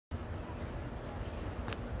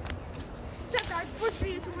Sports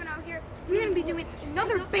Radio 2.0 here. We're going to be doing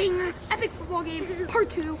another banger, epic football game, part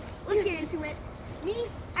 2. Let's get into it. Me,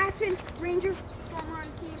 Aspen, Ranger, Storm are on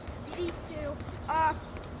the team. These two.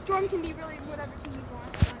 Storm can be really whatever team you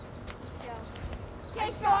want. But, yeah.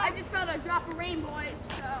 Okay, so I just felt a drop of rain, boys.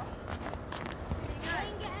 So.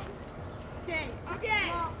 Okay. Okay.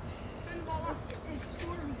 Well, turn the ball up. It's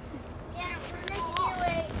Storm. Yeah, we're making it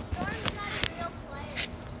away. Storm's not a real player.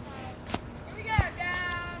 Here we go.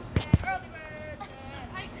 Down. And early bird. And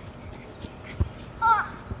hike. Oh.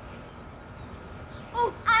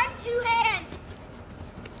 Oh, I'm two-hand.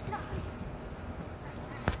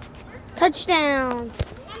 Touchdown.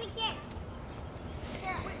 Let me kick.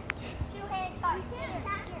 Two-hand touch.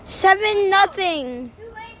 7-0.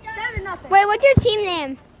 7-0. Wait, what's your team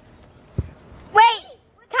name? Wait,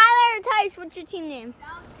 Tyler or Tice, what's your team name?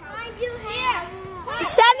 I'm two-hand.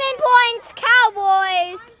 7 points,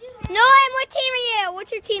 Cowboys. Nolan, what team are you?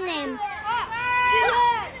 What's your team name?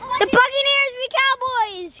 The Buccaneers v.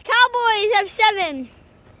 Cowboys. Cowboys have 7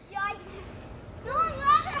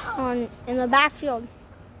 in the backfield.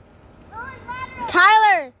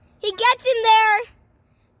 Tyler, he gets him there.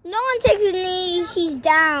 No one takes a knee. He's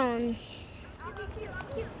down.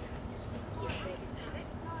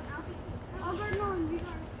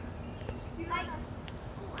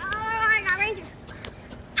 I got Ranger.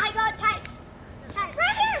 I got Tice.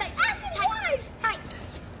 Right here.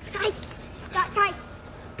 Tice. Got Tice.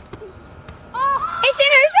 It's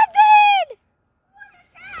intercepted!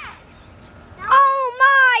 Oh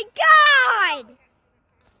my God!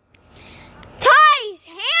 Tice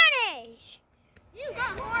Hanish! You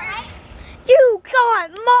got more, right? You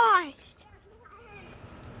got mossed!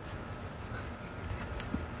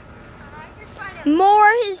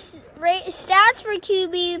 More his stats for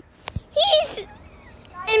QB. He's in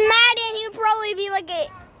Madden. He'll probably be like a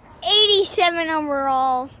 87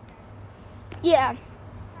 overall. Yeah.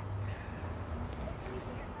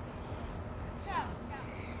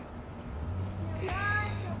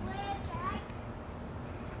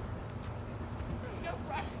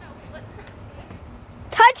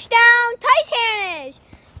 Touchdown, Tice Hanish.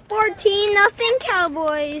 14-0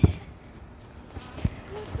 Cowboys.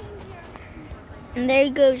 And there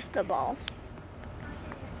goes the ball.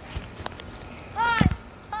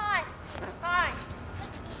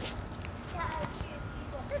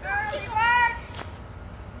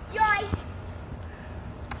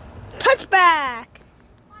 Touchback.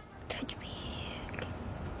 Touchback.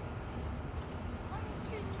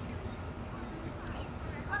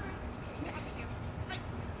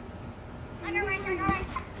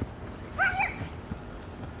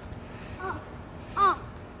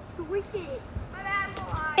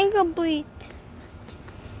 Incomplete.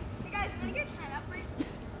 Hey guys, want to get timeout break?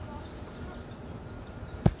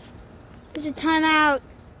 There's a timeout.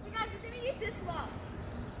 Hey guys, we're going to use this ball.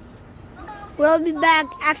 We'll be back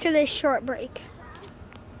after this short break.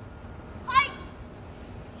 Hike!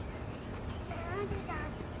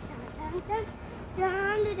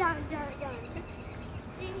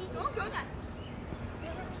 Don't go that.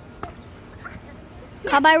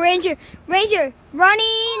 Caught by Ranger. Ranger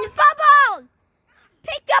running football.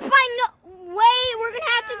 Picked up by Wait, we're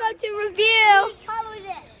gonna have to go to review.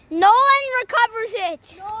 Nolan recovers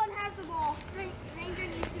it. Nolan has the ball. Ranger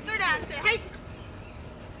needs to. Third down. Say, hey.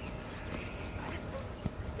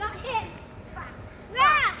 Got it.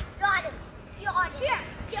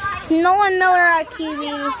 It's Nolan Miller at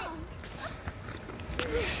QB.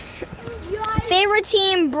 Favorite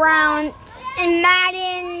team Browns and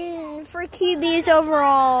Madden for QBs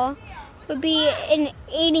overall would be an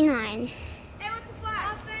 89. Hey, what's the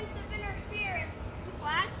flag? Offensive interference. The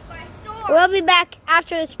flag? By Storm. We'll be back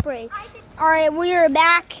after this break. All right, we are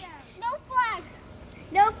back. No flag.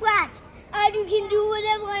 No flag. I can do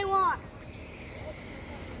whatever I want.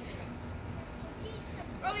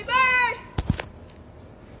 Early bird.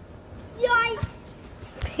 Yikes.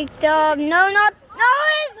 Picked up. No,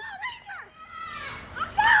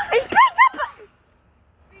 it's picked up.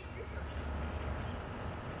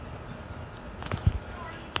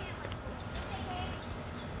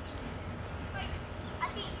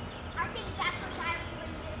 I think that's what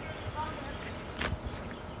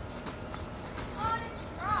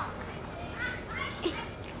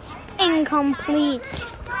I Incomplete.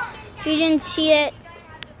 If you didn't see it,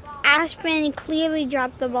 Aspen clearly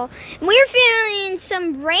dropped the ball. And we're feeling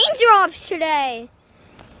some raindrops today.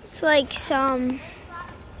 It's like some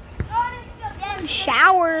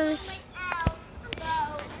showers.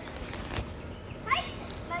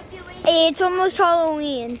 Hey, it's almost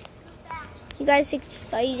Halloween. You guys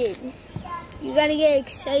excited? You gotta get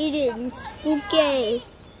excited and spooky.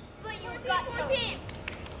 But you got 14.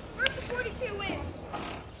 First 42 wins.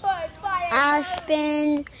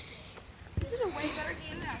 Aspen. This is a way better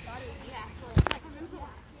game than I thought it would be, actually.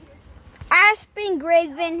 Aspen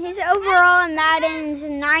Graven. His overall in Madden's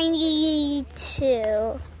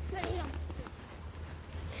 92.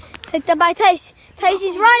 Picked up by Tice. Tice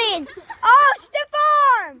is running. Oh, stiff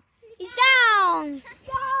arm. He's down.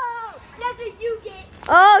 That's what you get.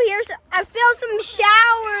 Oh, I feel some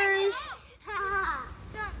showers.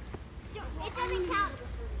 It doesn't count.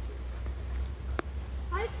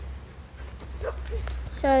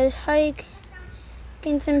 So it's Hike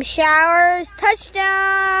getting some showers.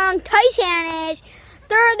 Touchdown. Tice Hanish.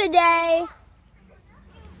 Third of the day.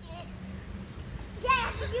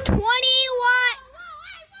 21.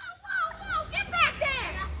 Whoa, get back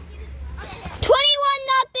there.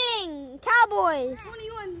 21-0. Cowboys.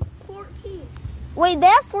 21-14. Wait, they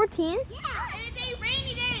have 14? Yeah, it is a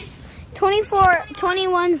rainy day.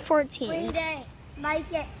 21-14. One day might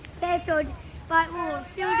get canceled, but we'll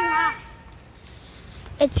still do that.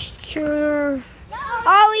 It's true.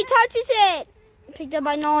 Oh, he touches it. Picked up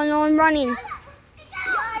by Nolan. Nolan running.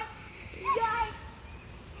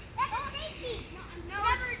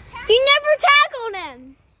 You never tackled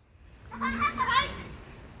him.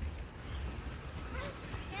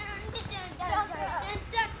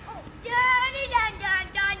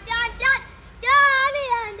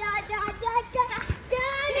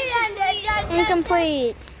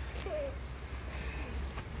 Incomplete.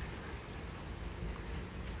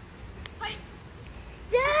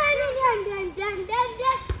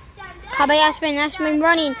 Caught by Aspen. Aspen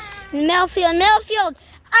running. Middle field.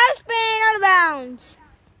 Aspen out of bounds.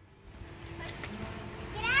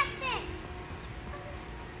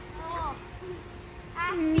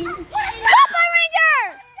 Caught by Ranger.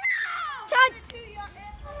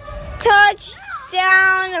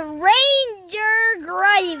 Touchdown, Ranger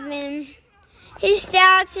Graven. His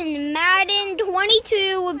stats in Madden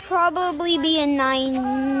 22 would probably be a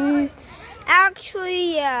 9.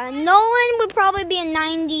 Actually, yeah. Nolan would probably be a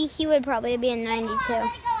 90. He would probably be a 92.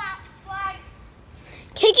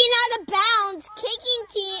 Kicking out of bounds. Kicking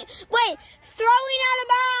team. Wait. Throwing out of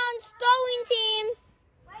bounds. Throwing team.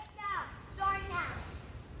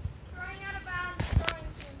 Throwing out of bounds, throwing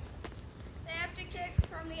team. They have to kick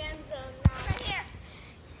from the end zone now. Here.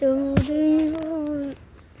 Doesn't really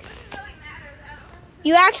matter though.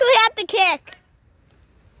 You actually have to kick.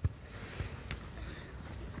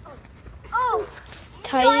 Oh,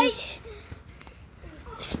 Tight.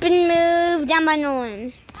 Spin move down by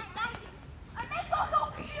Nolan. I make those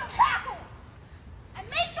open field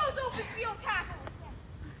tackles.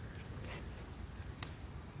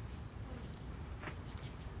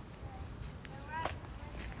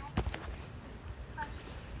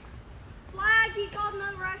 Flag, he called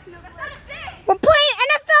no rush, no play. We're playing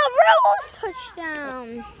NFL rules.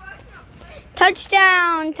 Touchdown.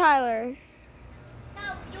 Touchdown, Tyler.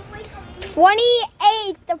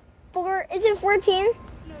 28. Is it 14?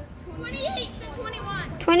 28 to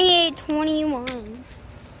 21. 28-21.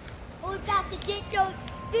 we got to get those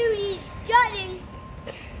booties jutting.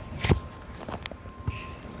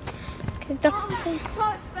 Touch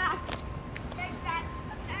back. Take that.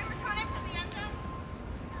 Ever try from the end zone?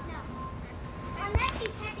 No. Unless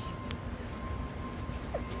he's heavy.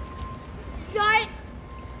 Shot.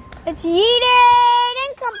 It's yeeted.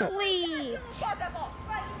 Incomplete.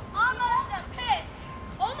 Almost a pick.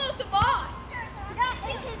 Almost a ball.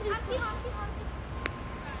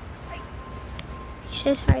 He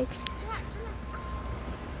says hike.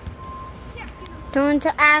 Going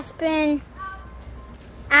to Aspen.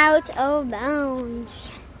 Out of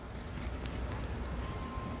bounds.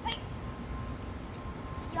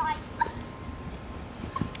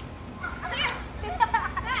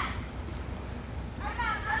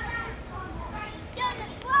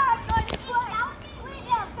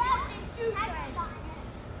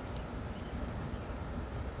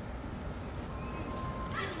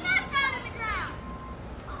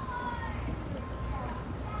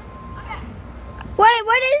 Wait,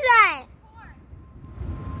 what is that?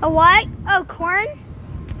 A what? Oh, corn?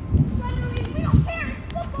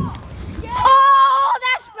 Oh,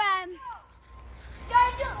 that's bad.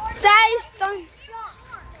 That is fun.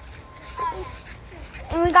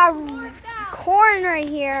 And we got corn right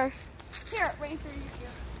here. Here, Ranger, you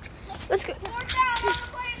here. Let's go. Fourth down, on the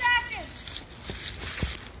play's action.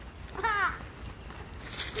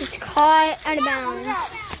 It's caught out of bounds.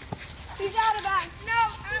 He's out of bounds. No,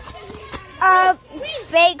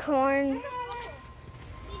 Fake corn.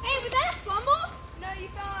 Hey, was that a fumble? No, you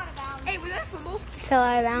fell out of bounds. Hey, was that a fumble? Fell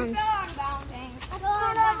out of bounds. Fell out of bounds. Dang.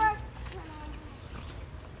 Turnover.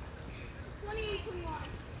 28-21.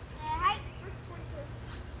 Height versus 22.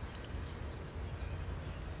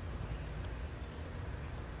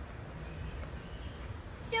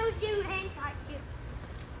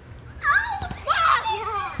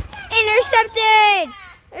 intercepted.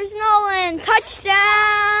 There's Nolan.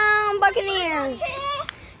 Touchdown, Buccaneers.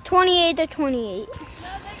 28-28.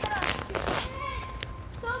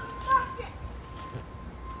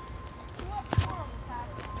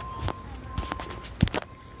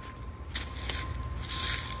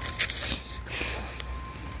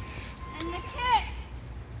 And the kick.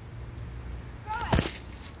 Throw it.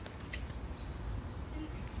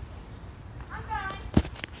 I'm going.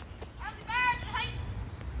 On the guard, height.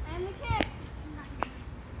 And the kick.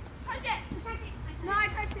 Touch it. No, I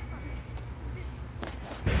touched it first.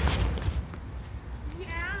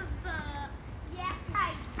 Yeah,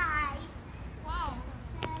 tight. Wow.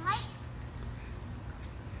 Height.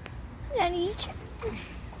 Then each.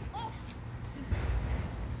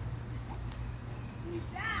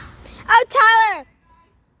 Oh, Tyler.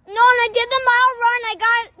 No, I did the mile run. I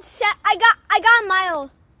got a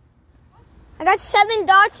mile. I got 7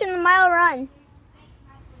 dots in the mile run.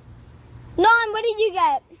 Nolan, what did you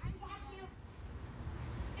get?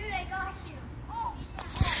 Dude, I got you.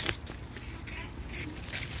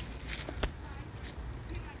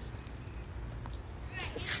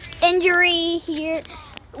 Injury here.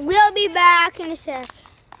 We'll be back in a sec.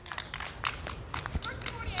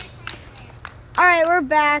 All right, we're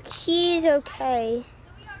back. He's okay.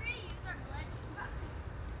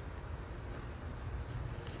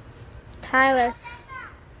 Tyler.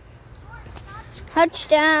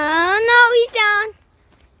 Touchdown. No, he's down.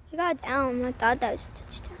 He got down. I thought that was a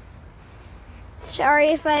touchdown. Sorry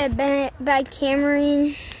if I had bad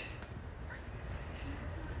cameraing.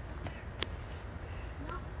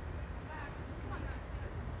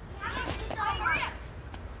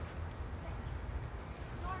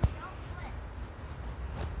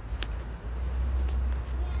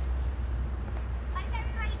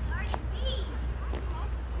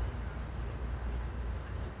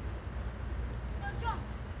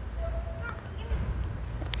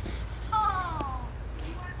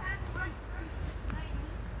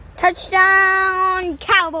 Touchdown,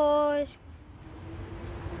 Cowboys.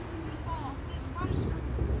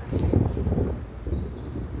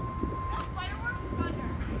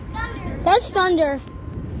 That's thunder.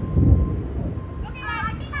 Okay,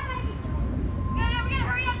 guys. We gotta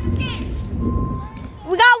hurry up this game.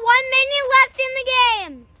 We got 1 minute left in the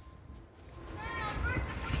game.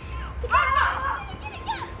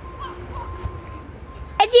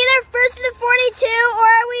 It's either first to the 42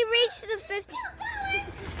 or we reach the 50.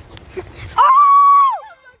 Oh!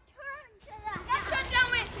 Next touchdown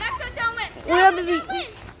wins. Next touchdown wins. We'll be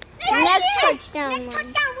next touchdown. Next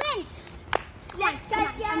touchdown wins. Next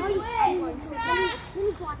touchdown wins.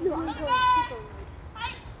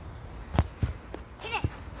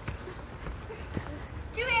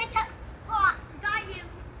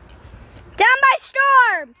 Down by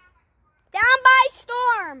Storm. Down by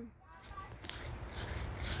Storm.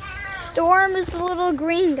 Storm is the little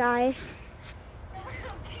green guy.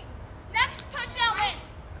 Next touchdown wins.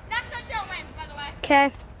 Next touchdown wins, by the way.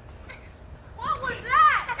 Okay.